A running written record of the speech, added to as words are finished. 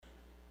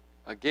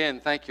Again,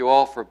 thank you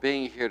all for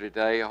being here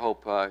today. I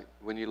hope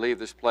when you leave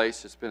this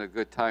place, it's been a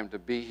good time to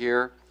be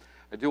here.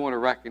 I do want to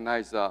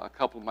recognize a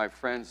couple of my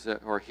friends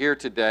that are here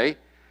today.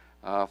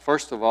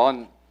 First of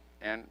all,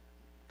 and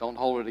don't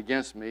hold it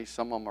against me,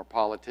 some of them are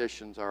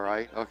politicians, all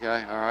right?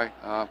 Okay, all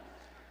right.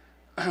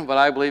 But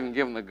I believe in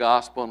giving the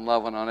gospel and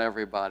loving on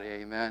everybody,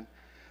 amen.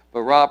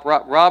 But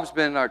Rob's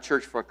been in our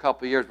church for a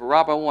couple of years. But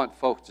Rob, I want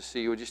folks to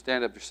see you. Would you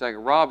stand up for a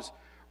second? Rob's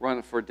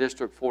running for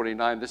District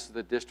 49. This is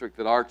the district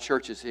that our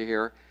church is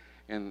here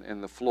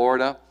in the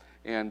Florida.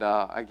 And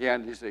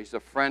again, he's a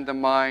friend of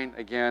mine.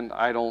 Again,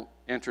 I don't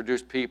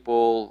introduce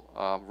people,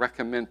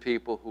 recommend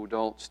people who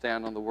don't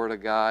stand on the Word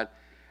of God.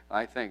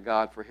 I thank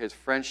God for his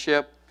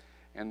friendship.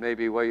 And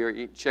maybe while you're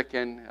eating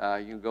chicken,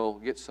 you can go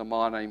get some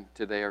on him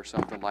today or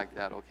something like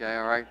that, okay?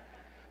 All right?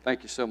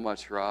 Thank you so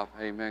much, Rob.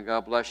 Amen.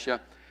 God bless you.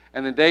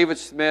 And then David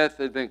Smith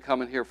has been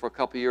coming here for a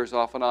couple of years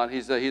off and on.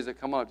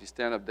 Come on up, you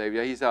stand up, David.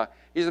 Yeah,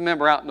 he's a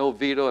member out in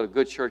Oviedo at a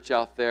good church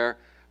out there,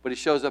 but he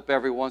shows up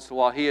every once in a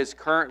while. He is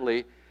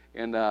currently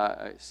in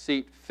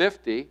seat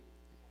 50,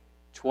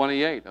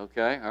 28,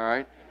 okay? All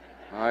right?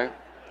 All right?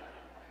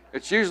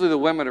 It's usually the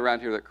women around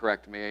here that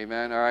correct me,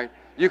 amen? All right?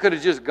 You could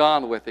have just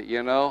gone with it,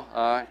 you know?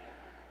 All right?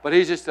 But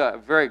he's just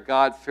a very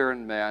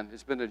God-fearing man.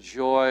 It's been a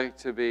joy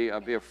to be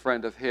a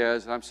friend of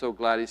his, and I'm so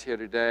glad he's here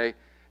today.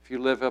 If you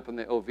live up in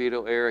the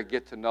Oviedo area,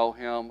 get to know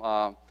him.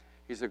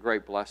 He's a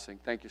great blessing.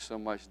 Thank you so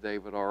much,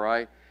 David, all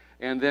right?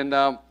 And then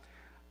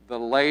the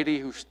lady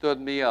who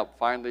stood me up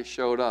finally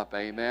showed up,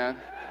 amen?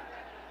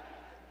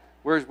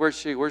 Where's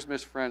she? Where's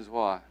Miss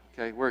Francois?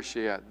 Okay, where's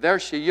she at? There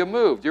you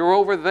moved. You're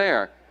over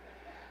there.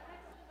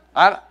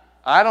 I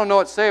don't know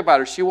what to say about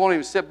her. She won't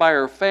even sit by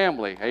her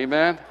family,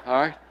 amen? All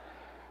right?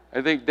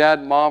 I think Dad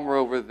and Mom were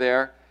over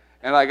there.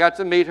 And I got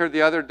to meet her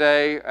the other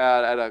day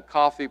at a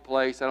coffee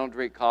place. I don't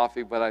drink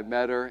coffee, but I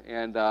met her.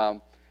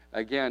 And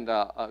again,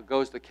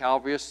 goes to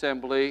Calvary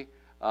Assembly,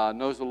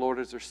 knows the Lord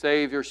as her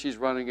Savior. She's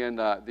running in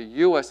the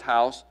U.S.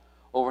 House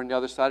over on the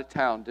other side of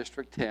town,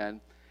 District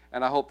 10.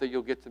 And I hope that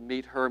you'll get to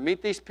meet her.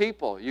 Meet these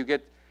people.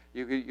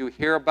 You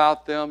hear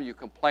about them. You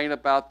complain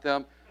about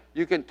them.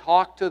 You can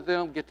talk to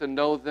them, get to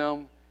know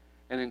them,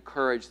 and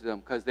encourage them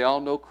because they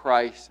all know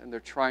Christ and they're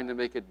trying to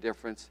make a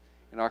difference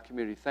in our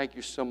community. Thank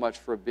you so much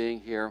for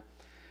being here.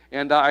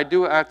 And I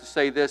have to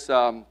say this.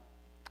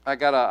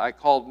 I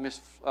called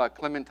Miss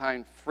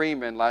Clementine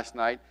Freeman last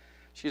night.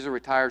 She's a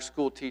retired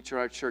school teacher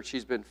at our church.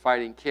 She's been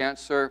fighting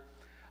cancer.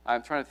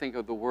 I'm trying to think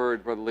of the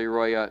word, Brother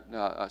Leroy,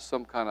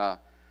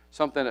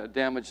 something that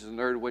damages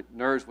the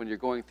nerves when you're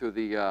going through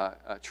the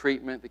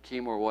treatment, the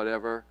chemo or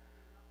whatever.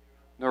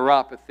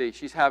 Neuropathy.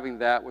 She's having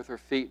that with her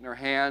feet and her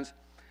hands.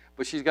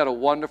 But she's got a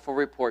wonderful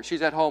report.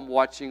 She's at home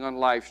watching on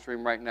live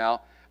stream right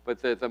now. But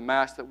the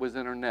mass that was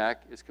in her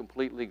neck is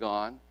completely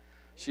gone.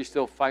 She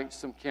still fights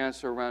some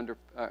cancer around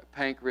her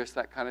pancreas,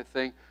 that kind of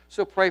thing.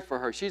 So pray for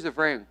her. She's a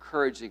very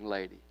encouraging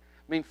lady.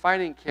 I mean,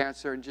 fighting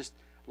cancer and just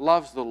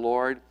loves the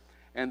Lord.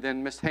 And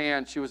then Miss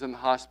Hand, she was in the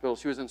hospital.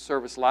 She was in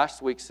service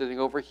last week sitting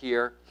over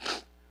here.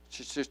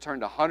 She just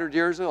turned 100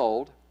 years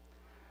old.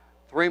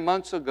 3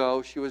 months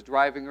ago, she was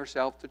driving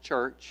herself to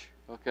church,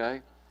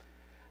 okay?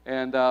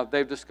 And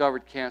they've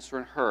discovered cancer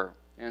in her.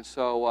 And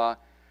so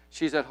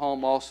she's at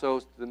home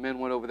also. The men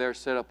went over there,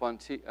 set up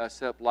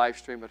live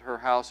stream at her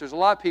house. There's a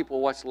lot of people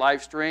who watch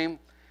live stream.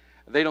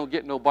 They don't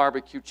get no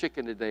barbecue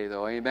chicken today,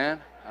 though. Amen?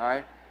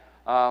 All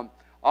right?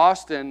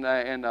 Austin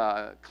and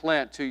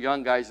Clint, two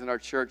young guys in our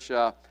church,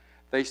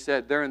 they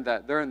said they're in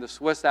the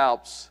Swiss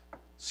Alps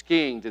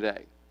skiing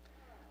today.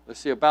 Let's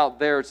see, about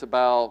there it's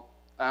about,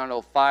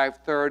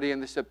 5:30.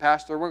 And they said,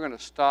 Pastor, we're going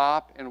to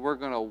stop and we're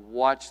going to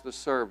watch the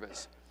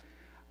service.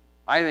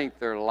 I think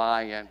they're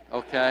lying,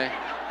 okay?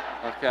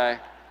 Okay?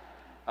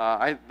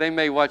 They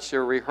may watch a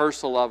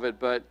rehearsal of it,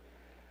 believe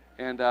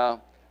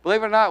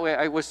it or not,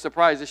 I was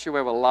surprised this year we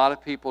have a lot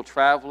of people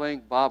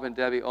traveling. Bob and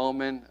Debbie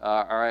Oman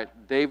are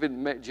at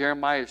David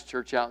Jeremiah's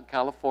church out in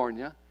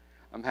California.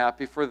 I'm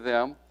happy for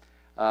them.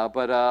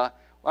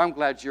 I'm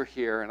glad you're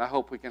here, and I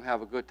hope we can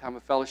have a good time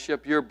of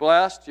fellowship. You're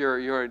blessed.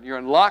 You're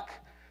in luck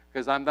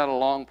because I'm not a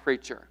long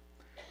preacher.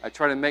 I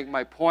try to make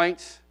my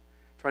points,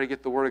 try to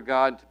get the Word of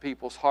God into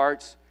people's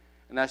hearts,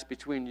 and that's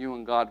between you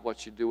and God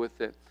what you do with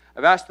it.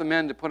 I've asked the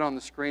men to put on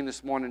the screen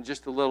this morning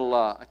just a little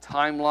a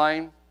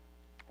timeline.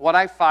 What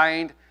I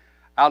find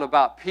out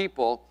about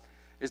people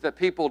is that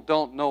people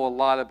don't know a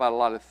lot about a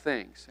lot of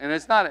things. And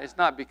it's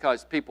not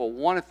because people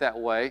want it that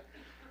way.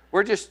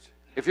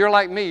 If you're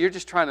like me, you're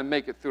just trying to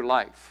make it through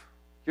life.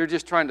 You're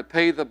just trying to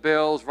pay the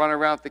bills, run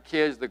around with the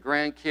kids, the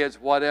grandkids,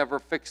 whatever,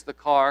 fix the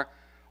car,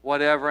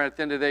 whatever. And at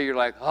the end of the day, you're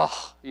like,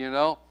 oh, you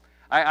know.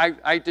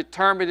 I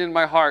determined in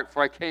my heart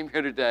before I came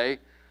here today,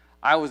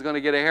 I was going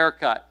to get a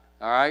haircut,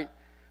 all right?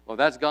 Well,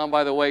 that's gone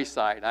by the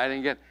wayside.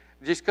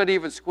 Just couldn't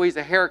even squeeze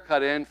a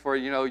haircut in for,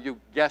 you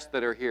guests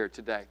that are here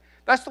today.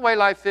 That's the way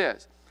life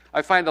is.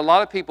 I find a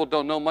lot of people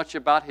don't know much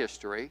about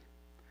history.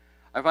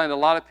 I find a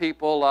lot of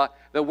people,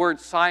 the word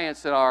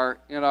science in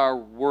our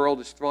world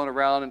is thrown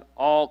around in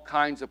all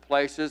kinds of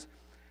places.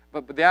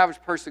 but the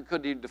average person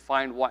couldn't even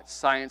define what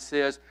science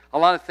is. A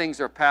lot of things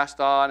are passed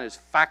on as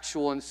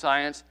factual in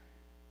science,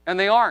 and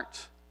they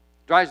aren't.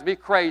 Drives me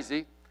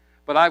crazy,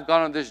 but I've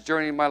gone on this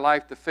journey in my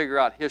life to figure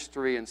out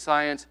history and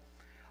science.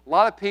 A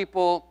lot of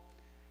people,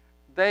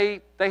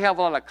 they have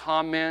a lot of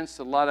comments,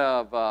 a lot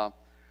of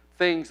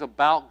things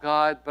about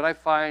God, but I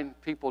find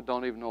people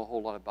don't even know a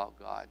whole lot about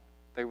God.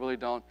 They really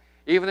don't.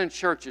 Even in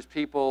churches,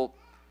 people,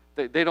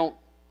 they don't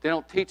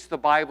teach the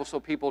Bible, so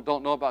people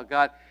don't know about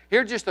God.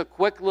 Here's just a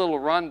quick little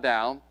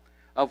rundown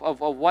of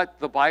what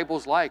the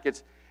Bible's like.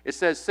 It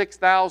says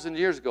 6,000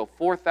 years ago,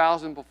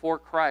 4,000 before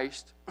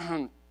Christ,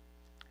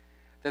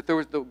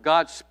 that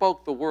God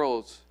spoke the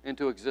worlds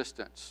into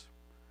existence.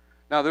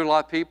 Now, there are a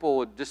lot of people who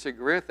would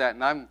disagree with that,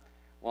 and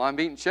I'm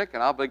eating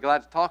chicken. I'll be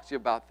glad to talk to you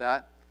about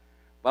that.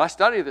 But I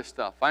study this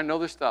stuff. I know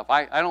this stuff.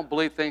 I don't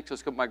believe things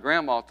just because my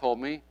grandma told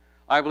me.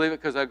 I believe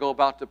it because I go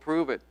about to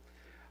prove it.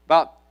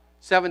 About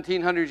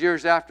 1,700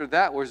 years after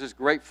that was this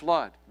great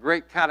flood,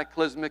 great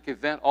cataclysmic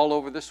event all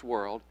over this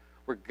world,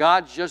 where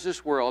God judged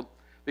this world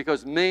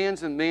because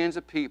millions and millions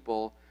of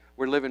people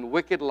were living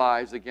wicked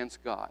lives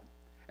against God.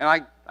 And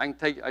I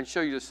can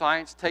show you the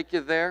science, take you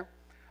there.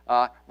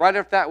 Right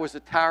after that was the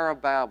Tower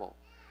of Babel.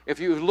 If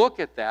you look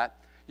at that,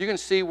 you can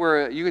see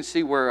where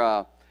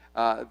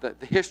the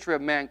history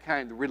of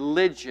mankind, the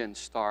religions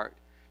start.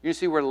 You can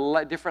see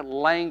where different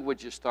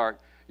languages start.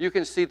 You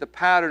can see the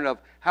pattern of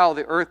how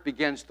the earth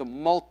begins to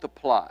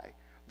multiply,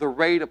 the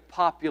rate of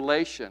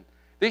population.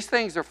 These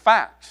things are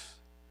facts.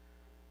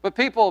 But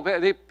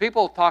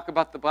people talk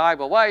about the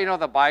Bible. Well, you know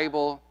the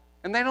Bible,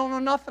 and they don't know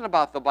nothing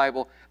about the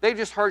Bible. They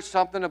just heard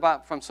something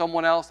from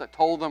someone else that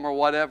told them or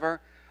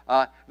whatever.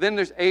 Then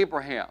there's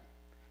Abraham.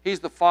 He's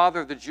the father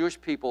of the Jewish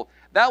people.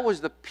 That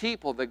was the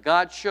people that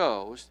God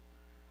chose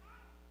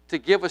to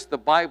give us the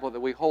Bible that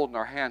we hold in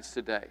our hands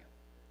today.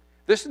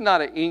 This is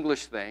not an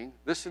English thing.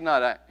 This is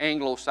not an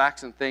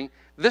Anglo-Saxon thing.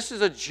 This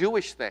is a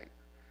Jewish thing.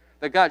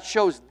 That God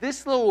chose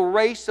this little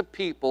race of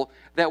people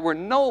that were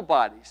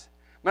nobodies.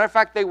 Matter of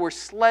fact, they were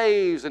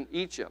slaves in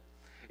Egypt.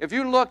 If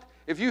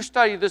you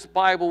study this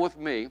Bible with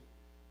me,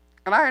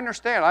 and I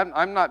understand,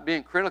 I'm not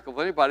being critical of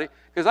anybody,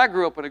 because I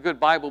grew up in a good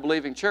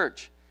Bible-believing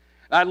church.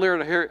 And I'd learn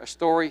to hear a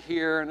story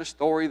here, and a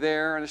story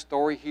there, and a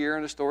story here,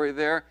 and a story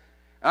there.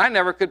 And I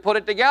never could put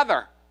it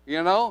together,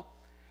 you know?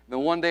 Then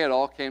one day it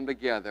all came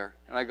together,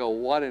 and I go,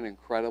 what an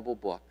incredible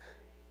book.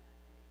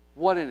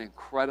 What an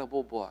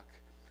incredible book.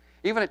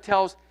 Even it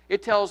tells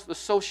the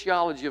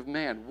sociology of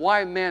man,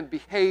 why man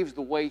behaves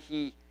the way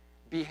he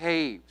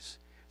behaves.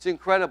 It's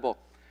incredible.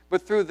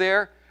 But through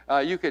there,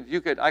 I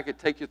could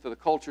take you through the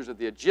cultures of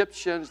the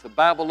Egyptians, the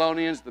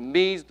Babylonians, the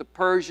Medes, the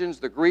Persians,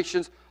 the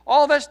Grecians.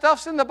 All that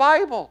stuff's in the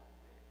Bible.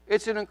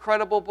 It's an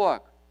incredible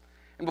book.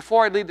 And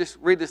before I read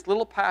this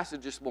little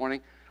passage this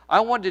morning, I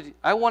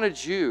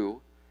wanted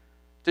you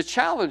to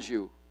challenge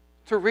you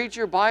to read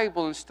your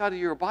Bible and study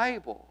your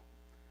Bible.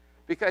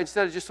 Because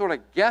instead of just sort of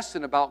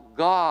guessing about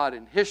God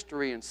and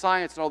history and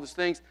science and all those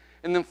things,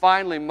 and then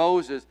finally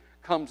Moses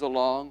comes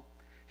along.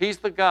 He's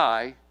the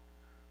guy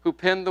who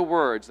penned the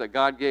words that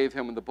God gave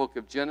him in the book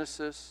of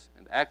Genesis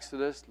and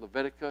Exodus,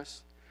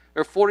 Leviticus.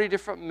 There are 40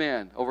 different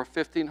men over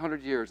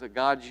 1,500 years that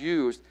God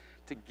used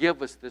to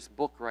give us this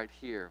book right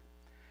here.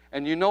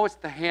 And you know it's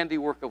the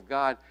handiwork of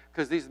God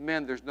because these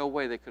men, there's no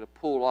way they could have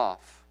pulled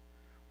off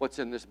what's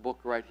in this book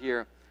right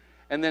here.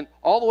 And then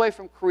all the way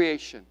from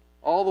creation,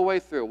 all the way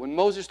through. When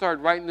Moses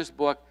started writing this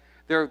book,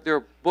 there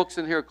are books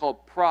in here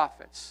called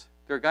prophets.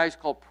 There are guys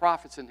called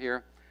prophets in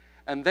here.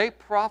 And they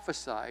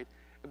prophesied,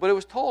 but it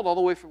was told all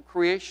the way from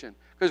creation.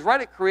 Because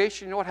right at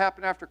creation, you know what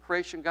happened after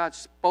creation? God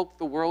spoke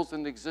the worlds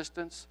into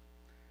existence.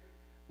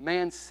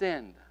 Man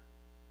sinned.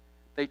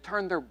 They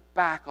turned their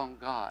back on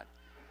God.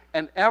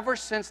 And ever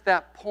since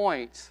that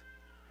point,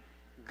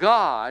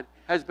 God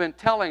has been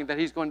telling that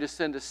He's going to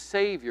send a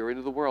Savior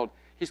into the world.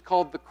 He's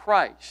called the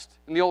Christ.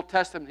 In the Old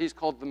Testament, He's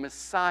called the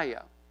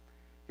Messiah.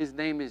 His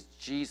name is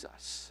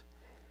Jesus.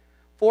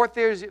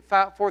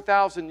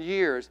 4,000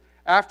 years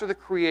after the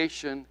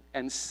creation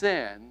and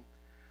sin,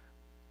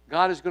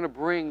 God is going to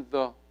bring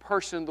the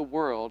person in the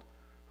world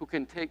who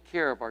can take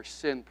care of our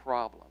sin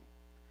problem.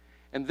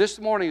 And this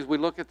morning, as we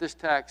look at this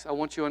text, I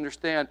want you to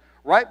understand,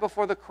 right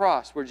before the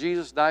cross, where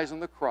Jesus dies on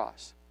the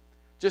cross,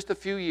 just a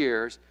few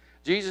years,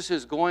 Jesus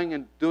is going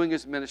and doing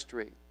His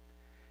ministry.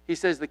 He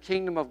says, the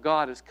kingdom of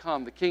God has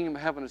come. The kingdom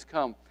of heaven has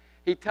come.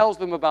 He tells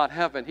them about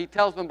heaven. He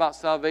tells them about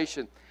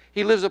salvation.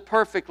 He lives a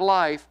perfect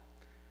life,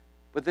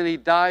 but then He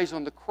dies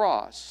on the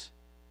cross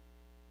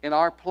in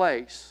our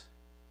place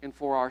and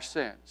for our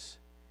sins.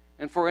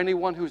 And for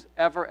anyone who's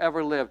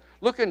ever lived.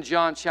 Look in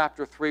John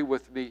chapter 3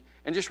 with me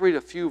and just read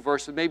a few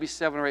verses, maybe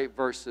 7 or 8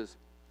 verses.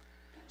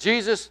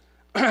 Jesus,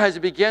 as He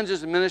begins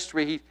His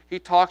ministry, he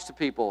talks to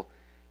people.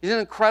 He's an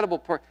incredible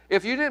person.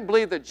 If you didn't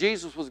believe that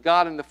Jesus was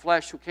God in the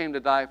flesh who came to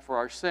die for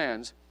our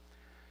sins,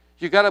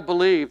 you got to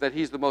believe that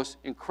He's the most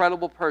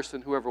incredible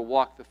person who ever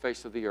walked the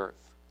face of the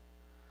earth.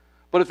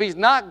 But if He's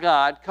not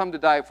God, come to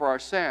die for our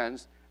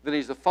sins, then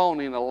He's a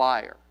phony and a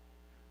liar.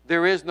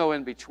 There is no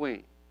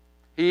in-between.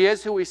 He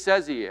is who He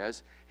says He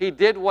is. He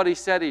did what He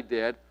said He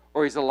did,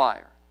 or he's a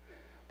liar.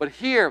 But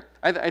here,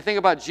 I think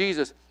about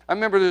Jesus. I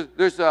remember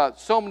there's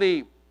so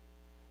many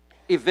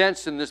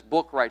events in this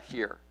book right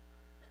here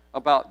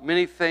about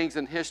many things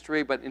in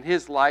history, but in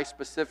his life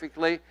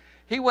specifically.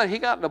 He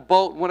got in a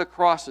boat and went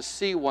across the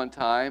sea one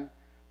time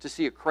to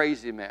see a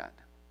crazy man.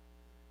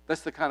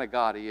 That's the kind of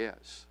God he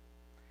is.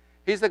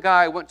 He's the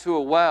guy who went to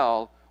a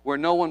well where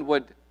no one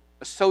would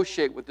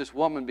associate with this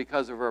woman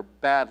because of her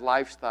bad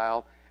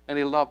lifestyle, and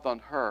he loved on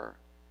her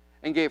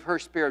and gave her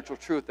spiritual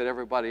truth that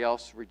everybody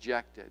else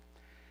rejected.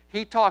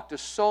 He talked to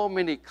so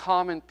many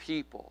common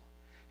people.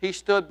 He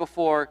stood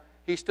before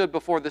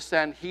the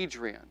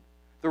Sanhedrin,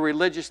 the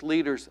religious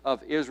leaders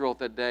of Israel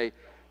that day.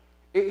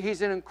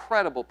 He's an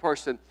incredible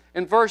person.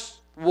 In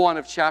verse 1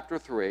 of chapter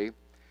 3,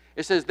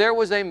 it says, there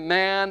was a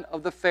man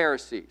of the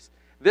Pharisees.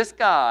 This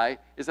guy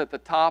is at the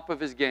top of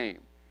his game.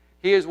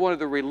 He is one of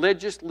the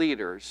religious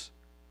leaders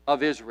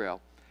of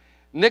Israel.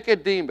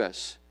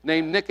 Nicodemus,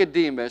 named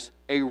Nicodemus,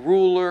 a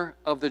ruler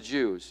of the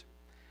Jews.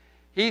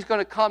 He's going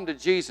to come to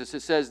Jesus.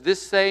 It says,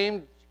 this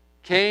same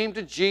came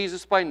to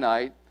Jesus by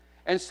night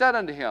and said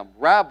unto him,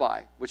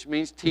 Rabbi, which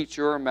means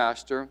teacher or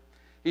master.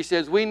 He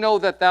says, we know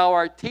that thou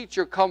art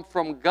teacher come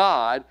from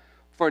God,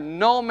 for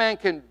no man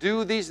can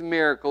do these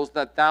miracles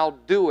that thou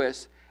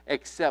doest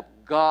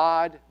except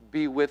God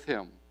be with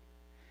him.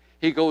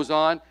 He goes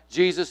on,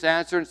 Jesus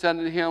answered and said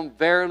unto him,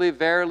 verily,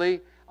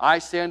 verily, I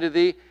say unto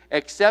thee,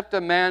 except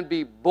a man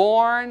be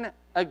born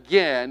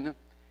again,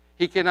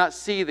 he cannot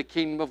see the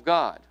kingdom of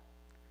God.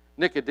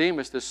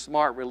 Nicodemus, this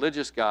smart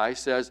religious guy,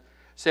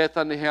 saith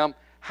unto him,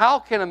 how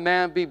can a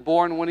man be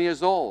born when he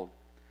is old?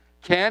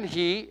 Can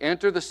he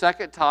enter the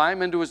second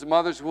time into his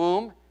mother's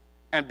womb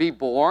and be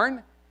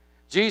born?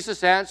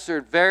 Jesus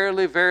answered,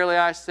 verily, verily,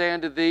 I say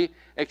unto thee,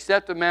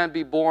 except a man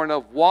be born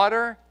of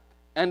water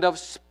and of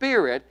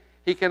spirit,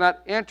 he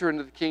cannot enter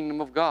into the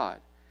kingdom of God.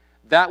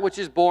 That which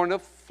is born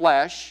of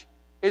flesh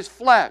is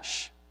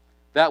flesh.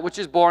 That which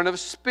is born of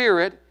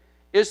spirit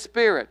is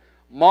spirit.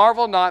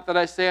 Marvel not that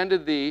I say unto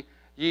thee,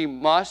 ye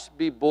must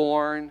be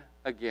born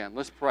again.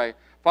 Let's pray.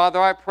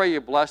 Father, I pray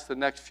you bless the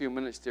next few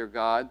minutes, dear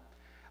God.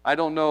 I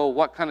don't know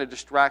what kind of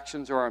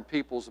distractions are on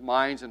people's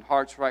minds and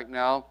hearts right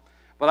now,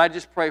 but I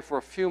just pray for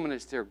a few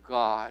minutes, dear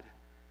God,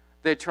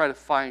 they try to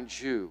find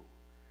you.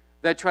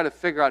 They try to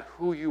figure out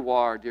who you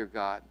are, dear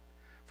God.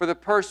 For the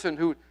person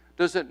who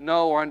doesn't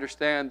know or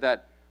understand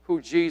that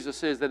who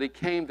Jesus is, that he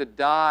came to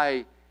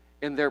die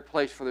in their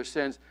place for their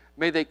sins,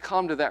 may they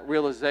come to that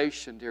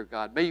realization, dear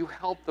God. May you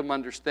help them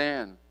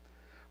understand.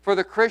 For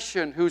the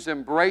Christian who's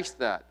embraced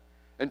that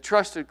and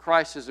trusted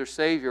Christ as their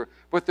Savior,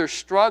 but they're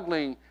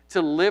struggling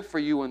to live for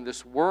you in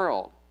this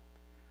world.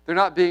 They're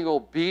not being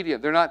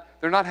obedient. They're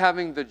not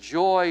having the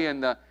joy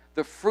and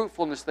the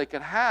fruitfulness they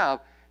could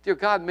have. Dear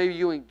God, may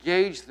you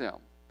engage them.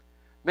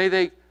 May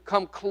they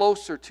come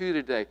closer to you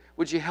today.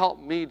 Would you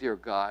help me, dear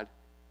God?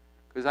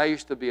 Because I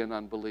used to be an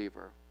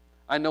unbeliever.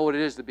 I know what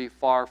it is to be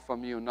far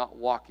from you, not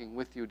walking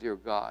with you, dear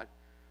God.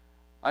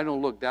 I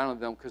don't look down on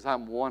them because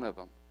I'm one of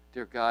them.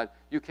 Dear God,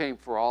 you came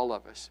for all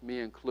of us, me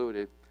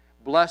included.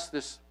 Bless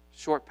this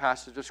short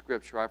passage of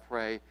Scripture, I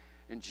pray,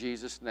 in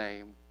Jesus'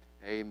 name.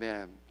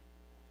 Amen.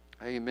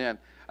 Amen.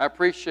 I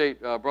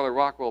appreciate Brother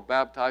Rockwell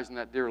baptizing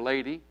that dear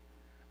lady.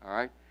 All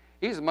right.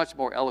 He's a much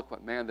more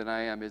eloquent man than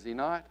I am, is he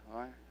not? All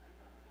right.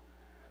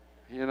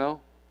 You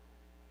know?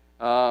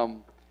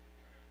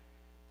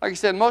 Like I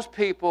said, most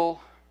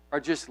people are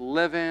just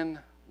living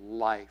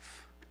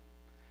life.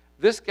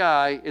 This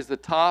guy is the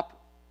top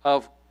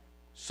of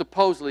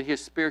supposedly his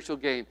spiritual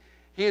game.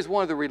 He is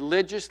one of the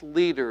religious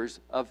leaders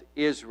of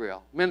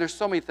Israel. Man, there's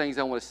so many things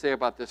I want to say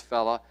about this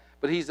fella,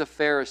 but he's a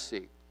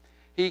Pharisee.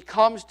 He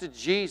comes to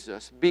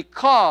Jesus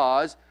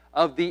because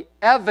of the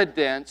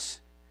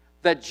evidence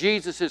that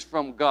Jesus is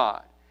from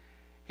God.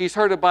 He's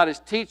heard about his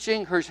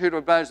teaching, he's heard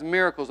about his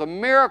miracles. A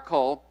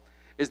miracle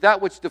is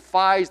that which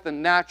defies the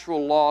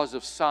natural laws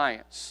of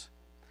science.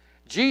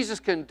 Jesus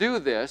can do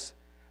this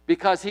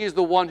because he is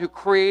the one who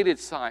created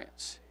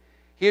science.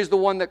 He is the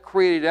one that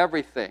created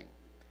everything.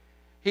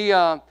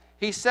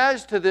 He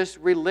says to this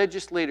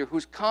religious leader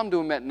who's come to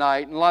him at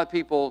night, and a lot of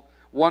people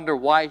wonder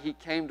why he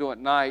came to him at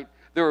night.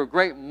 There were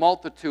great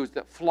multitudes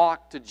that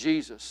flocked to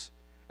Jesus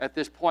at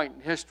this point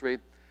in history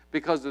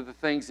because of the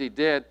things he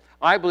did.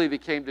 I believe he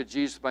came to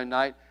Jesus by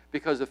night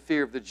because of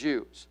fear of the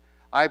Jews.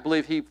 I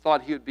believe he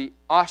thought he would be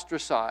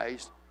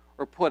ostracized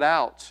or put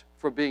out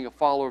for being a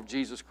follower of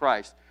Jesus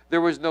Christ.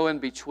 There was no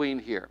in-between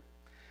here.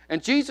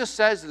 And Jesus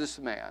says to this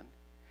man,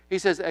 he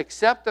says,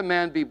 except a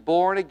man be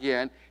born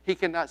again, he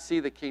cannot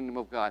see the kingdom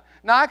of God.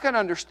 Now, I can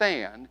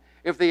understand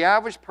if the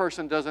average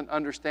person doesn't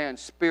understand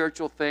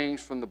spiritual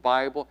things from the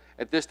Bible.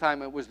 At this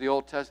time, it was the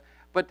Old Testament.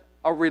 But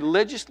a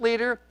religious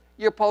leader,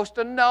 you're supposed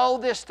to know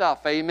this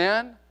stuff.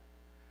 Amen?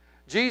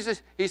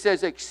 Jesus, he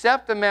says,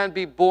 except a man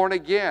be born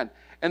again.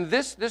 And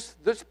this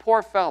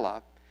poor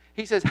fella,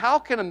 he says, how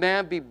can a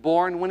man be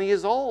born when he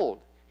is old?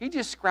 He's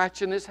just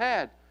scratching his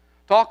head,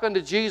 talking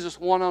to Jesus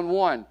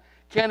one-on-one.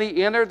 Can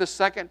he enter the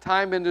second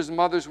time into his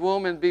mother's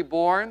womb and be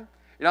born?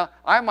 You know,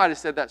 I might have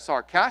said that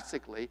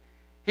sarcastically.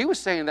 He was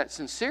saying that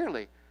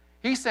sincerely.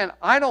 He's saying,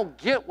 I don't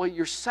get what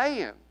you're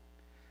saying.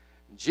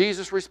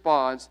 Jesus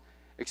responds,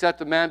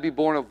 except a man be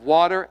born of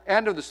water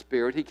and of the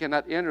Spirit, he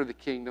cannot enter the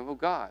kingdom of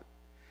God.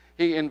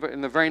 In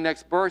the very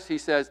next verse, he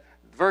says,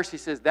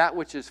 that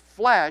which is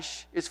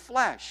flesh is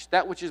flesh.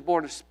 That which is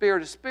born of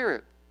spirit is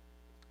spirit.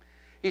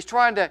 He's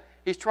trying to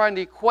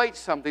equate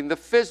something, the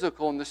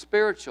physical and the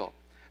spiritual.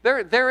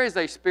 There is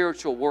a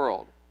spiritual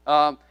world.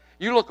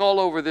 You look all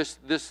over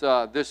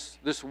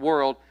this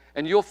world,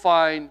 and you'll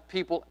find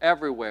people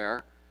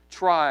everywhere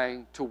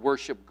trying to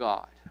worship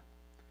God.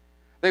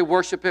 They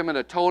worship Him in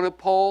a totem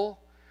pole.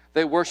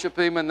 They worship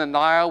Him in the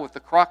Nile with the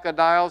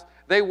crocodiles.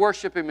 They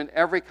worship Him in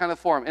every kind of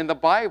form. And the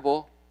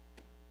Bible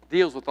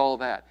deals with all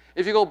that.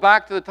 If you go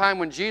back to the time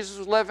when Jesus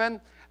was living,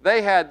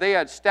 they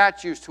had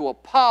statues to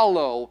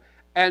Apollo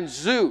and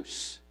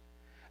Zeus.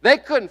 They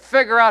couldn't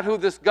figure out who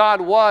this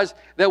God was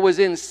that was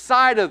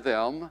inside of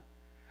them.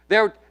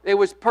 It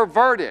was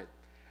perverted.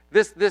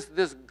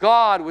 This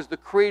God was the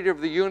creator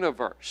of the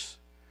universe.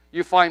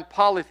 You find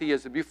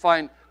polytheism. You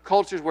find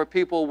cultures where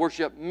people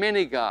worship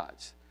many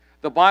gods.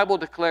 The Bible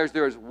declares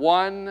there is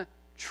one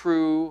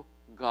true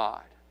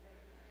God.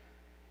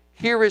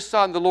 Here His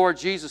Son, the Lord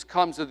Jesus,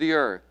 comes to the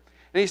earth.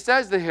 And He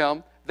says to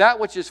him, that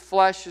which is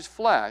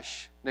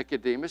flesh,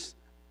 Nicodemus.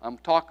 I'm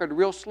talking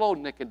real slow,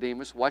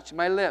 Nicodemus. Watch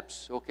my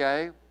lips,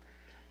 okay?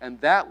 And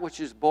that which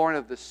is born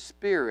of the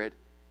Spirit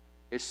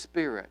is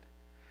spirit.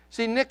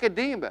 See,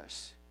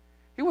 Nicodemus,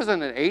 he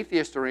wasn't an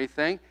atheist or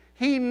anything.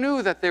 He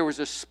knew that there was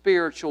a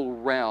spiritual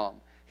realm.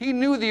 He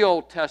knew the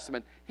Old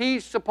Testament.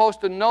 He's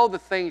supposed to know the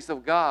things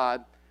of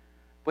God,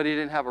 but he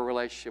didn't have a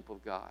relationship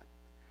with God.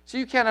 So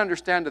you can't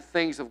understand the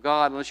things of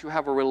God unless you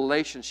have a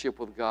relationship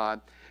with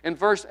God. In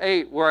verse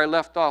 8, where I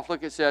left off,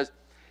 look, it says,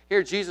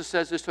 here Jesus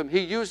says this to him.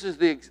 He uses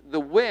the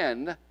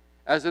wind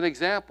as an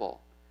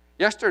example.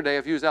 Yesterday,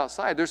 if you was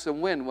outside, there's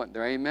some wind, wasn't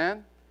there?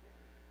 Amen?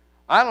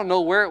 I don't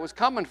know where it was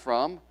coming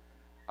from.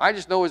 I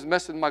just know it was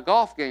messing my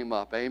golf game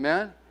up.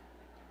 Amen? How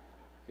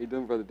you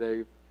doing, Brother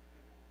Dave?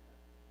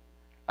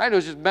 I know it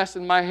was just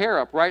messing my hair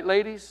up. Right,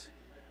 ladies?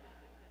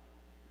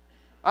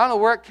 I don't know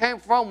where it came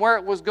from, where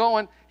it was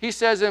going. He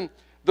says,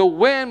 the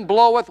wind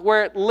bloweth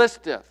where it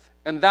listeth,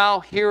 and thou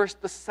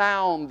hearest the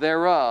sound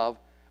thereof,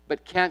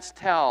 but canst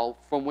tell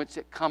from whence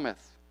it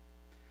cometh.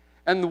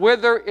 And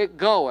whither it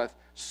goeth,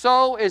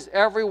 so is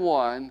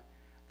everyone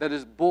that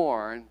is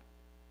born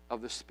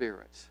of the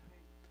Spirit.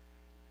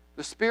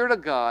 The Spirit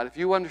of God, if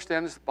you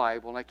understand this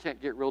Bible, and I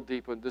can't get real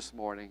deep in this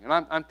morning,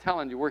 and I'm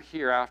telling you, we're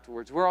here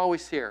afterwards. We're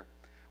always here.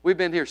 We've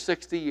been here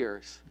 60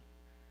 years.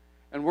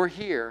 And we're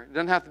here. It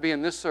doesn't have to be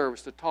in this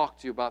service to talk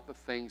to you about the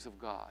things of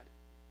God.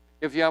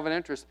 If you have an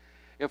interest.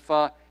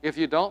 If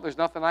you don't, there's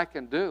nothing I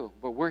can do.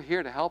 But we're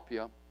here to help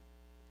you.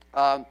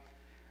 There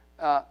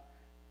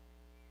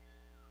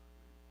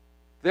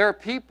are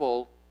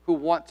people who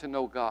want to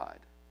know God,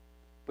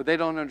 but they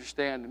don't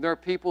understand. And there are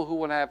people who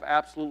want to have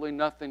absolutely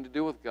nothing to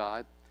do with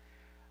God.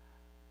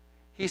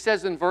 He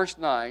says in verse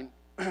 9,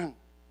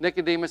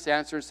 Nicodemus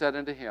answered and said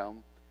unto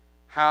him,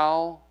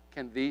 how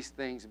can these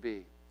things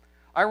be?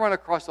 I run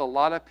across a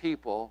lot of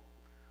people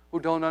who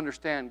don't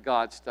understand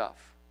God stuff.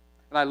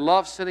 And I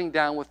love sitting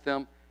down with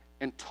them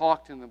and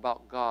talking to them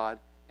about God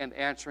and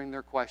answering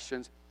their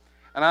questions.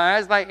 And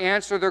as I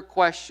answer their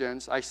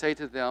questions, I say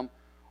to them,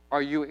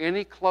 are you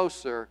any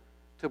closer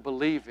to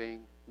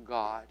believing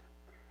God?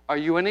 Are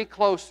you any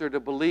closer to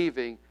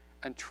believing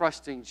and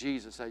trusting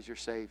Jesus as your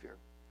Savior?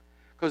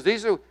 Because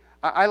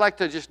I like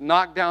to just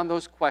knock down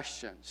those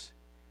questions.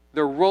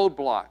 They're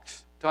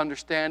roadblocks to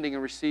understanding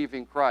and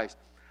receiving Christ.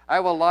 I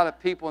have a lot of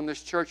people in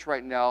this church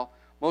right now,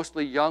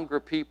 mostly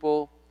younger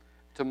people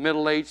to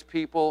middle-aged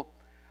people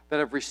that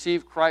have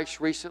received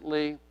Christ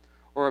recently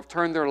or have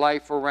turned their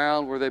life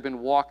around where they've been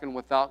walking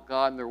without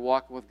God and they're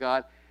walking with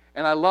God.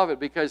 And I love it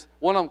because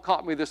one of them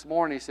caught me this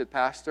morning. He said,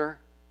 Pastor,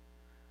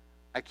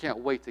 I can't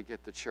wait to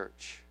get to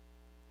church.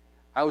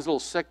 I was a little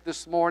sick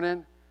this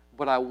morning,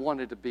 but I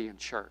wanted to be in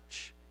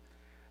church.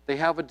 They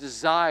have a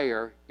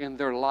desire in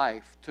their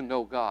life to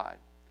know God.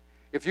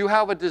 If you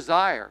have a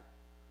desire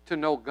to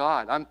know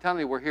God, I'm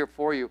telling you, we're here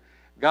for you.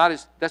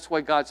 That's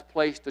why God's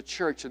placed a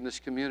church in this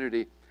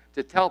community,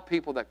 to tell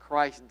people that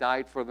Christ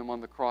died for them on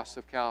the cross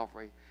of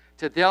Calvary,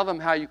 to tell them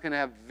how you can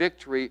have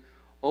victory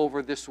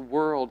over this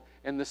world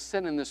and the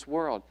sin in this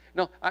world.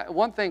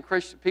 One thing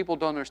people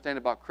don't understand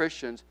about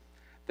Christians,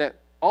 that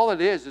all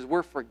it is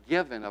we're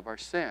forgiven of our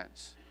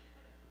sins.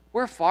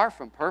 We're far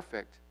from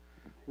perfect.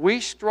 We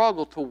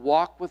struggle to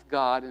walk with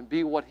God and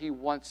be what He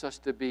wants us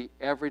to be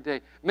every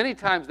day. Many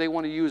times they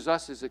want to use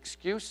us as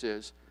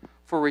excuses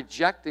for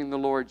rejecting the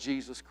Lord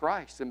Jesus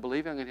Christ and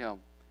believing in Him.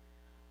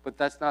 But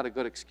that's not a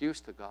good excuse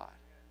to God.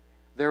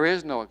 There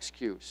is no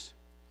excuse.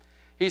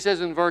 He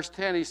says in verse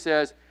 10, he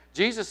says,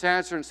 Jesus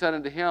answered and said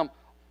unto him,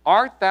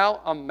 art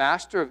thou a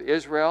master of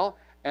Israel,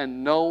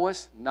 and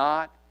knowest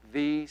not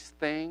these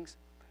things?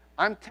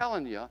 I'm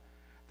telling you,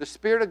 the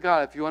Spirit of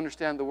God, if you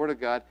understand the Word of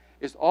God,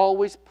 is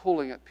always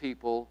pulling at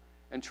people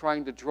and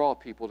trying to draw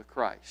people to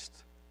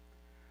Christ.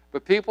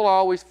 But people are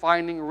always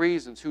finding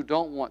reasons who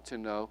don't want to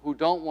know, who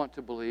don't want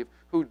to believe,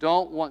 who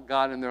don't want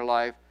God in their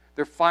life,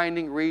 They're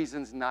finding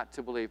reasons not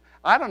to believe.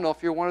 I don't know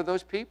if you're one of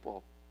those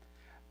people.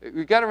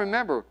 You've got to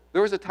remember,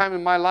 there was a time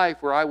in my life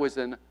where I was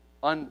an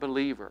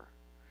unbeliever.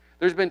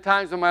 There's been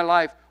times in my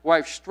life where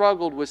I've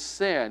struggled with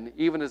sin,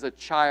 even as a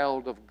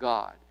child of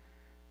God.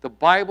 The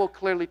Bible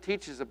clearly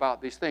teaches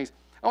about these things.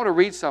 I want to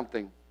read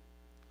something.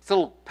 It's a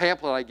little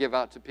pamphlet I give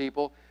out to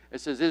people.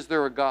 It says, "Is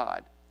there a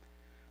God?"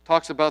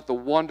 Talks about the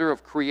wonder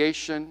of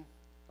creation,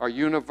 our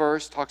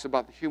universe, talks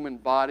about the human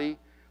body.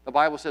 The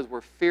Bible says we're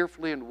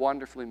fearfully and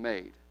wonderfully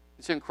made.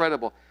 It's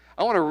incredible.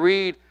 I want to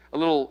read a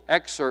little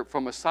excerpt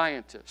from a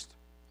scientist.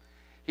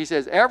 He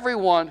says,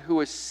 "Everyone who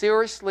is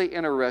seriously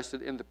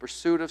interested in the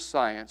pursuit of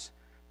science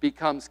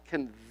becomes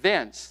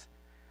convinced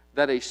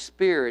that a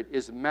spirit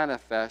is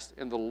manifest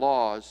in the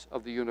laws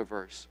of the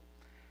universe,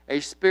 a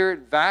spirit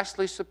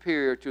vastly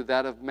superior to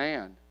that of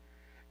man,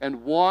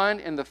 and one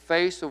in the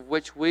face of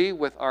which we,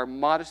 with our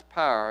modest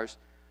powers,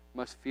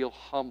 must feel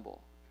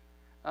humble."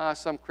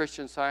 Some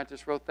Christian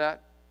scientist wrote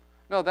that.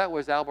 No, that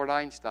was Albert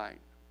Einstein.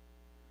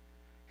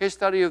 His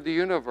study of the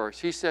universe,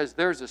 he says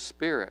there's a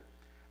spirit.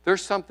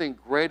 There's something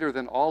greater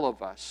than all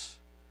of us.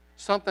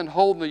 Something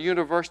holding the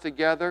universe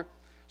together.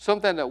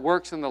 Something that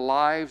works in the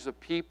lives of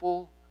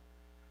people.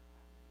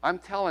 I'm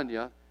telling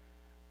you,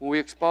 when we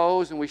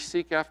expose and we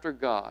seek after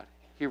God,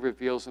 He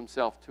reveals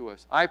Himself to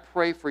us. I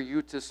pray for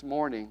you this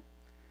morning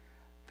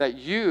that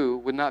you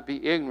would not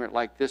be ignorant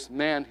like this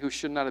man who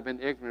should not have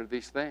been ignorant of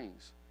these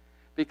things,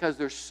 because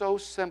they're so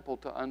simple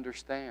to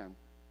understand.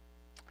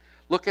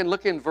 Look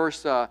in verse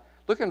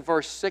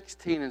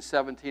 16 and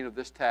 17 of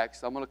this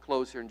text. I'm going to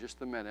close here in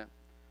just a minute.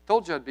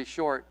 Told you I'd be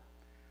short.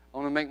 I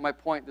want to make my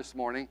point this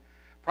morning.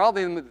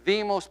 Probably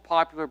the most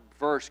popular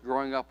verse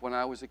growing up when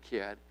I was a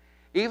kid.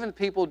 Even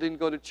people who didn't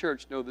go to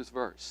church know this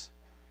verse.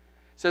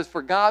 It says,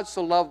 "For God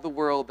so loved the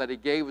world that He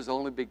gave His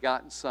only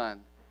begotten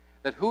Son,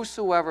 that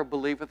whosoever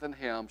believeth in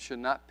Him should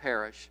not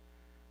perish,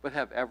 but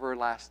have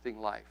everlasting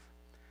life."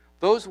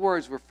 Those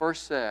words were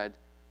first said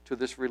to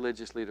this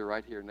religious leader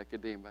right here,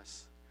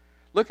 Nicodemus.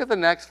 Look at the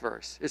next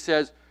verse. It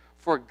says,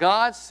 "For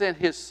God sent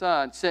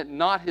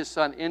not His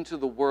Son into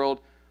the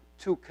world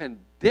to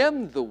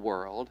condemn the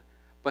world,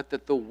 but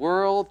that the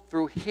world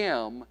through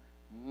Him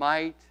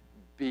might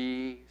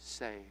be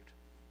saved."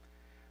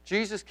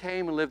 Jesus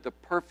came and lived a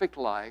perfect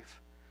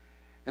life,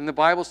 and the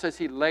Bible says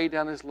He laid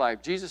down His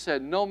life. Jesus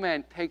said, "No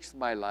man takes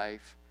my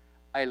life,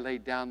 I lay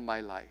down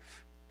my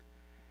life."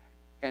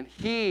 And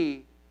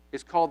He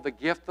is called the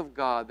gift of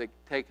God that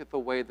taketh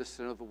away the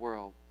sin of the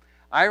world.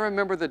 I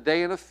remember the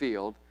day in a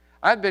field.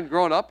 I'd been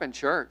growing up in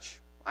church.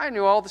 I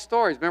knew all the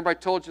stories. Remember I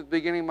told you at the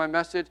beginning of my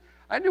message?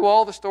 I knew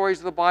all the stories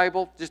of the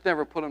Bible, just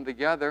never put them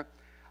together.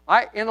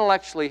 I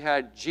intellectually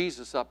had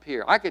Jesus up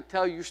here. I could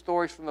tell you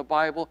stories from the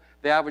Bible,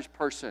 the average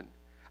person.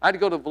 I had to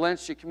go to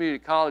Valencia Community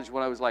College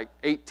when I was like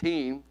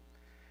 18,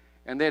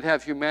 and they'd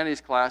have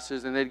humanities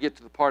classes, and they'd get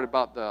to the part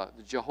about the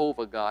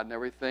Jehovah God and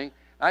everything.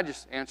 I'd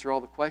just answer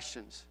all the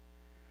questions.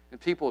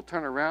 And people would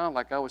turn around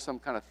like I was some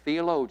kind of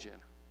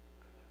theologian.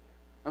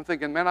 I'm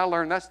thinking, man, I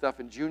learned that stuff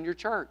in junior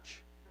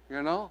church,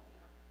 you know.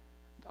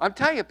 I'm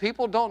telling you,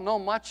 people don't know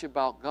much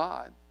about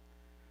God.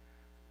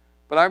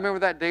 But I remember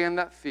that day in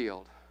that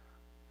field.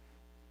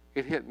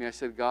 It hit me. I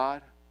said,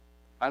 "God,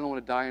 I don't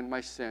want to die in my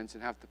sins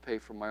and have to pay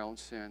for my own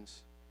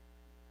sins.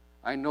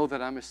 I know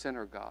that I'm a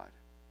sinner, God,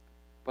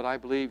 but I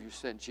believe You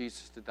sent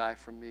Jesus to die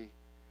for me.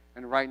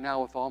 And right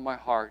now, with all my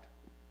heart,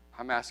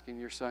 I'm asking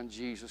Your Son,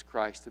 Jesus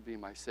Christ, to be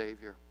my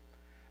Savior."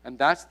 And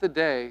that's the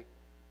day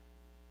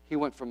He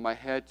went from my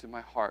head to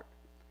my heart.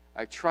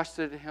 I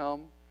trusted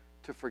Him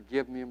to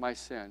forgive me of my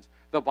sins.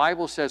 The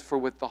Bible says, "For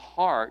with the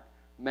heart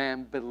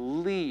man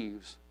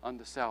believes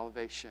unto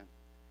salvation."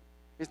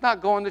 It's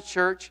not going to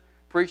church.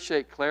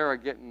 Appreciate Clara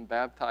getting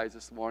baptized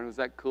this morning. Was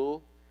that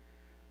cool?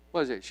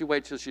 What is it? She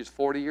waited till she's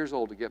 40 years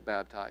old to get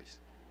baptized.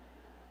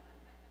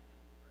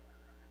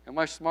 Am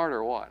I smart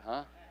or what,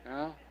 huh? You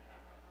know?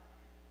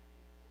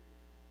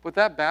 But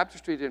that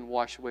baptistry didn't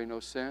wash away no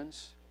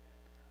sins.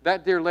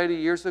 That dear lady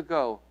years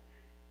ago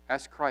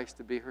asked Christ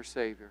to be her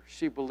Savior.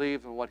 She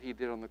believed in what He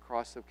did on the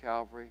cross of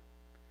Calvary.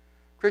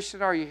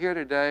 Christian, are you here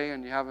today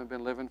and you haven't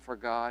been living for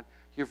God?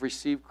 You've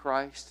received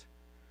Christ.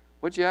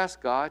 Would you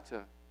ask God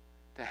to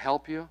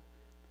help you?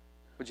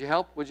 Would you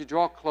help? Would you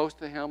draw close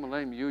to Him and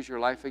let Him use your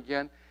life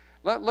again?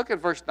 Look at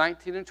verse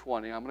 19 and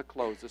 20. I'm going to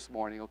close this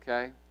morning,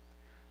 okay?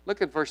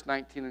 Look at verse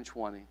 19 and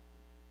 20.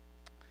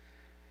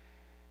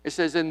 It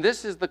says, "And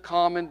this is the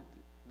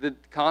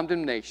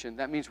condemnation."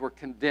 That means we're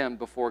condemned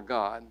before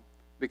God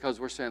because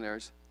we're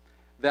sinners.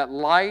 "That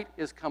light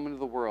is come into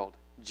the world."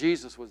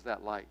 Jesus was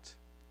that light.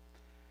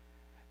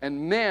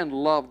 "And men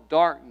love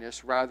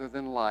darkness rather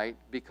than light,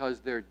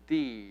 because their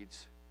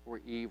deeds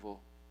were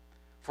evil.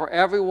 For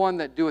everyone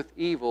that doeth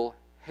evil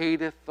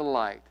hateth the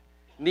light,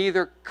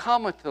 neither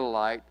cometh to the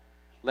light,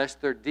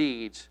 lest their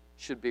deeds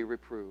should be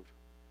reproved."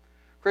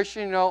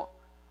 Christian, you know,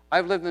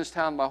 I've lived in this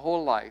town my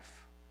whole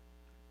life,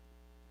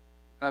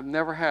 and I've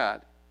never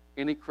had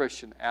any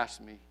Christian ask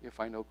me if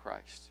I know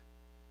Christ.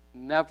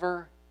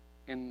 Never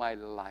in my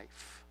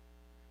life.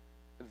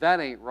 That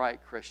ain't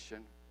right,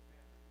 Christian.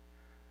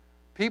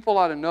 People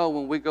ought to know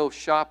when we go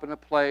shop in a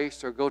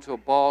place or go to a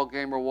ball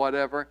game or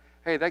whatever,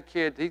 hey, that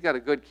kid, he's got a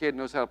good kid,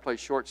 knows how to play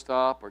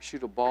shortstop or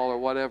shoot a ball or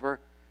whatever.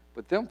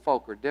 But them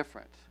folk are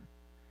different.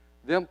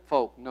 Them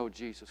folk know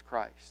Jesus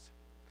Christ.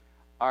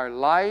 Our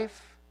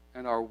life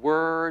and our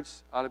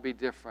words ought to be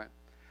different.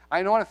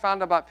 I know what I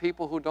found about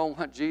people who don't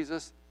want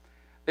Jesus.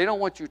 They don't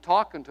want you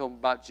talking to them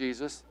about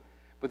Jesus,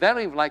 but they don't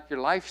even like your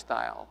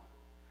lifestyle,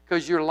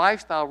 because your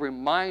lifestyle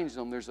reminds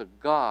them there's a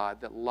God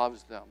that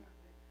loves them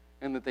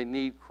and that they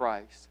need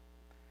Christ.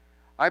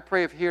 I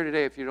pray if here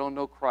today, if you don't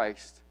know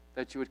Christ,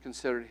 that you would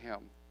consider Him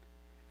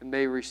and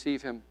maybe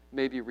receive Him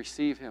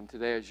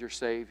today as your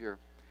Savior.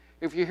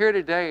 If you're here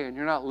today and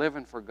you're not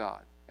living for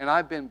God, and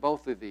I've been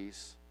both of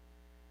these,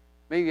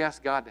 maybe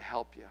ask God to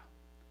help you.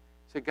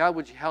 Say, God,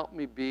 would you help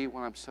me be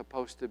what I'm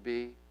supposed to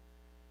be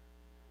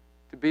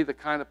the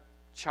kind of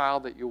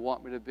child that you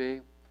want me to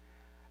be?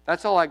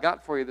 That's all I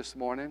got for you this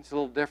morning. It's a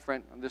little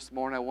different. This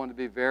morning I wanted to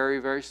be very,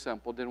 very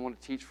simple. Didn't want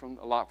to teach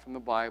a lot from the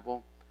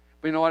Bible.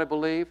 But you know what I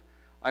believe?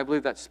 I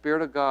believe that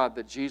Spirit of God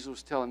that Jesus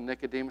was telling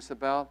Nicodemus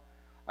about,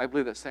 I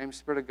believe that same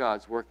Spirit of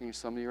God is working in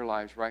some of your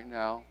lives right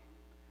now.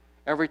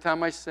 Every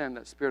time I sin,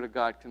 that Spirit of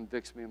God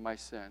convicts me of my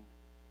sin.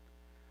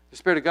 The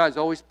Spirit of God is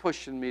always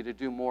pushing me to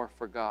do more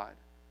for God.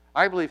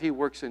 I believe He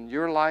works in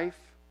your life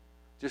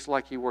just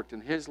like He worked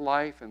in His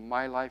life and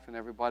my life and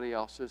everybody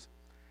else's.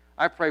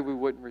 I pray we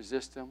wouldn't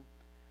resist Him.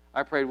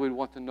 I pray we'd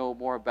want to know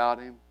more about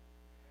Him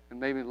and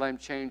maybe let Him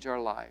change our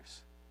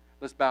lives.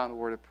 Let's bow in a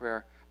word of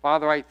prayer.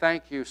 Father, I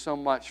thank You so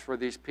much for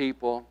these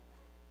people.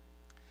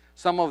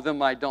 Some of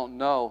them I don't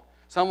know.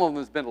 Some of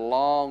them it's been a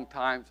long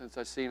time since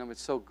I've seen them.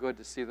 It's so good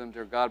to see them,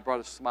 dear God.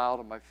 Brought a smile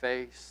to my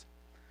face.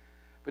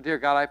 But dear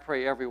God, I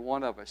pray every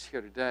one of us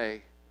here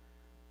today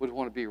would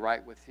want to be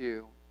right with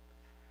You.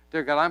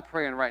 Dear God, I'm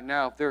praying right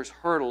now if there's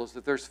hurdles,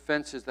 if there's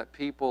fences that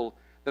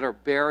are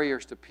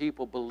barriers to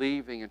people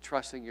believing and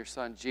trusting Your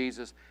Son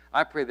Jesus,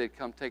 I pray they'd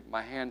come take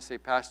my hand and say,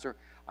 Pastor,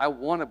 I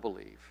want to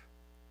believe.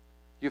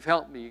 You've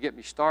helped me. You get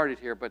me started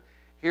here, but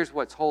here's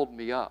what's holding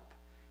me up.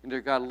 And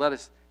dear God, let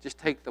us just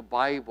take the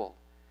Bible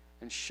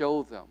and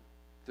show them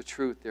the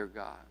truth, dear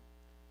God.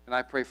 And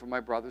I pray for my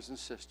brothers and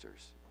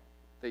sisters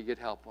that You'd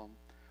help them.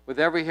 With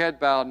every head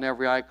bowed and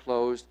every eye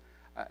closed,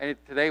 and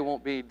today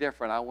won't be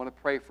different. I want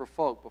to pray for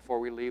folk before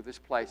we leave this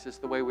place. It's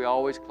the way we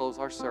always close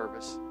our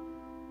service,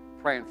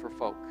 praying for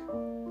folk.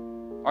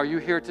 Are you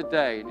here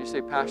today and you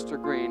say, Pastor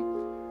Green,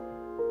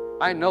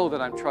 I know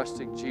that I'm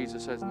trusting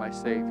Jesus as my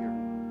Savior.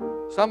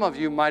 Some of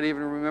you might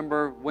even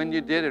remember when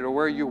you did it or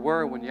where you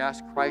were when you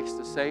asked Christ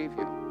to save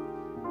you.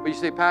 But you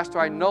say, Pastor,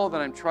 I know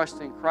that I'm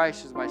trusting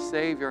Christ as my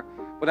Savior,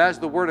 but as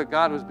the Word of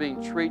God was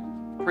being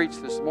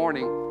preached this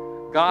morning,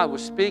 God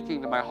was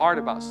speaking to my heart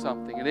about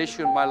something, an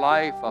issue in my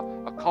life,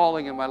 a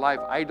calling in my life.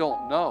 I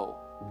don't know.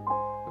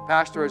 But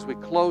Pastor, as we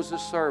close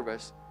this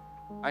service,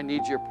 I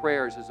need your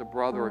prayers as a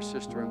brother or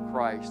sister in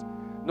Christ.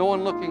 No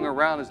one looking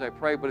around as I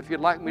pray, but if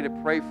you'd like me to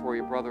pray for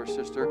you, brother or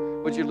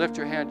sister, would you lift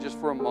your hand just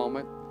for a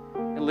moment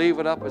and leave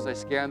it up as I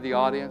scan the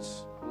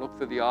audience, look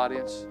through the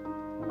audience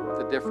with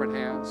the different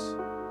hands.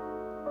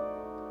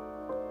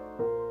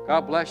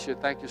 God bless you.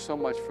 Thank you so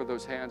much for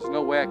those hands.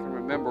 No way I can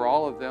remember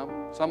all of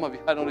them. Some of you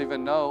I don't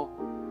even know.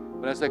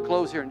 But as I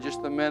close here in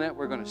just a minute,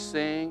 we're going to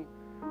sing.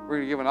 We're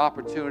going to give an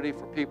opportunity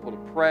for people to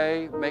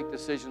pray, make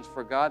decisions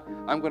for God.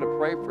 I'm going to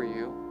pray for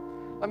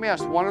you. Let me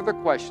ask one other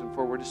question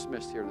before we're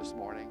dismissed here this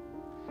morning.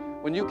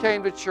 When you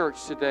came to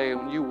church today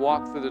and when you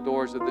walked through the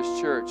doors of this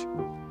church,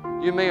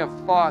 you may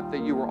have thought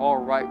that you were all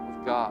right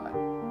with God.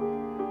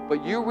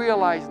 But you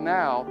realize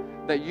now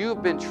that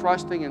you've been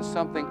trusting in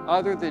something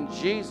other than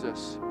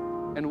Jesus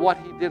and what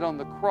He did on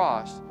the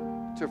cross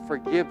to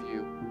forgive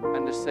you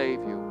and to save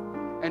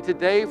you. And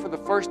today, for the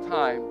first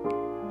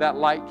time, that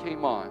light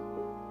came on.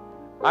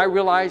 I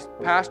realized,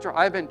 Pastor,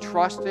 I've been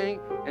trusting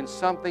in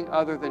something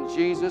other than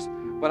Jesus,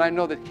 but I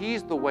know that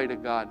He's the way to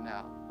God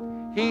now.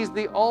 He's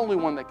the only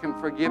one that can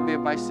forgive me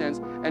of my sins.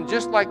 And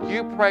just like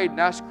you prayed and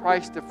asked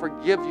Christ to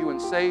forgive you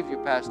and save you,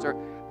 Pastor,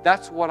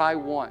 that's what I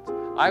want.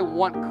 I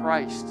want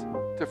Christ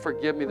to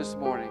forgive me this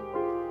morning.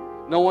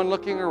 No one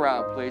looking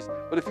around, please.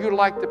 But if you'd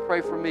like to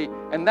pray for me,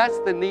 and that's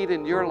the need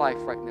in your life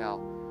right now,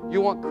 you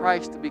want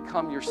Christ to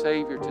become your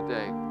Savior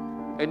today,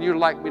 and you'd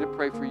like me to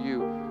pray for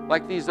you,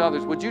 like these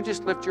others, would you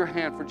just lift your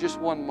hand for just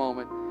one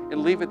moment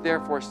and leave it there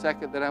for a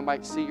second that I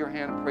might see your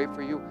hand and pray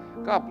for you?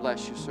 God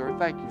bless you, sir.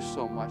 Thank you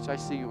so much. I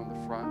see you in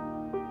the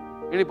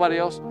front. Anybody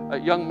else? A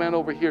young man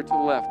over here to the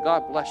left.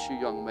 God bless you,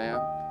 young man.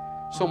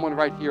 Someone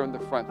right here in the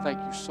front. Thank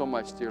you so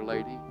much, dear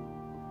lady.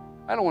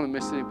 I don't want to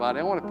miss anybody.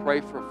 I want to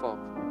pray for folk.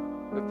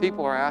 If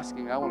people are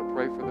asking, I want to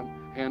pray for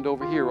them. Hand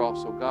over here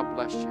also. God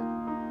bless you.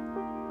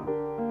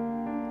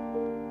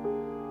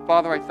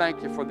 Father, I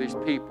thank You for these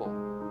people.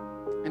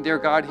 And dear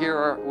God,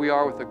 we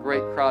are with a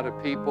great crowd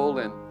of people,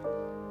 and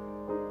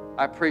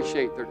I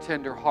appreciate their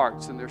tender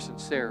hearts and their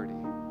sincerity.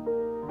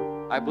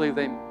 I believe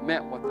they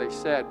meant what they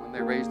said when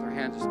they raised their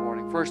hands this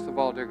morning. First of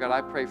all, dear God,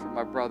 I pray for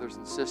my brothers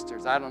and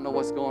sisters. I don't know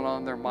what's going on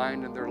in their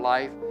mind and their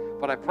life,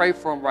 but I pray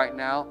for them right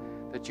now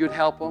that You'd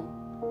help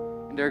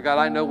them And dear God,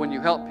 I know when you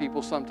help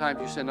people,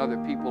 sometimes you send other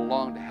people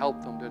along to help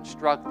them, to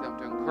instruct them,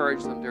 to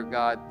encourage them, dear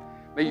God.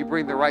 May you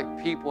bring the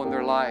right people in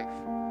their life.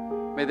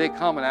 May they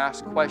come and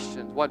ask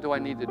questions. What do I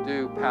need to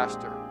do,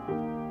 Pastor?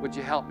 Would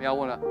you help me? I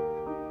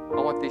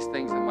want these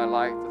things in my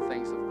life, the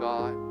things of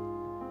God.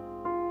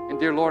 And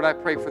dear Lord, I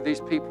pray for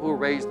these people who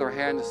raised their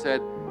hand and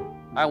said,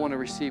 I want to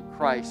receive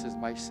Christ as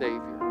my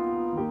Savior.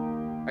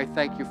 I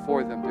thank you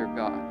for them, dear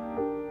God.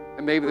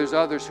 And maybe there's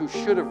others who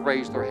should have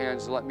raised their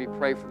hands. Let me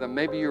pray for them.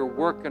 Maybe you're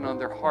working on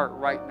their heart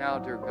right now,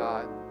 dear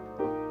God.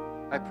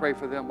 I pray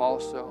for them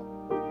also.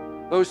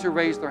 Those who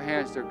raised their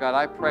hands, dear God,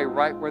 I pray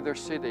right where they're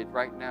seated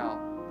right now,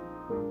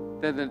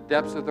 that in the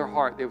depths of their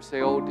heart they would say,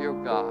 oh, dear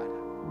God,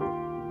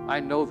 I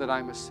know that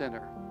I'm a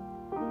sinner.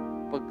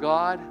 But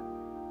God,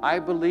 I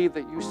believe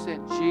that you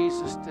sent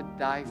Jesus to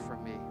die for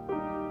me.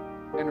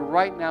 And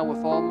right now,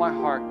 with all my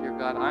heart, dear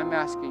God, I'm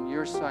asking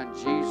your Son,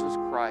 Jesus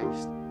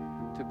Christ,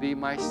 to be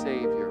my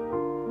Savior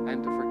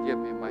and to forgive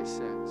me of my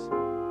sins.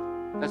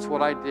 That's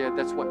what I did.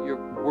 That's what your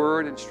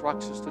word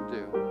instructs us to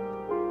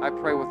do. I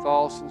pray with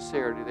all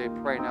sincerity they'd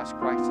pray and ask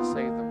Christ to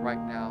save them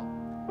right now.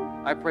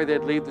 I pray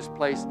they'd leave this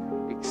place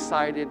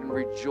excited and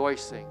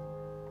rejoicing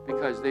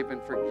because they've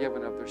been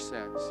forgiven of their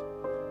sins.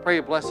 Pray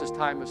you bless this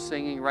time of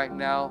singing right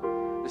now,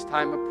 this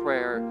time of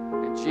prayer.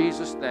 In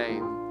Jesus'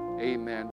 name, amen.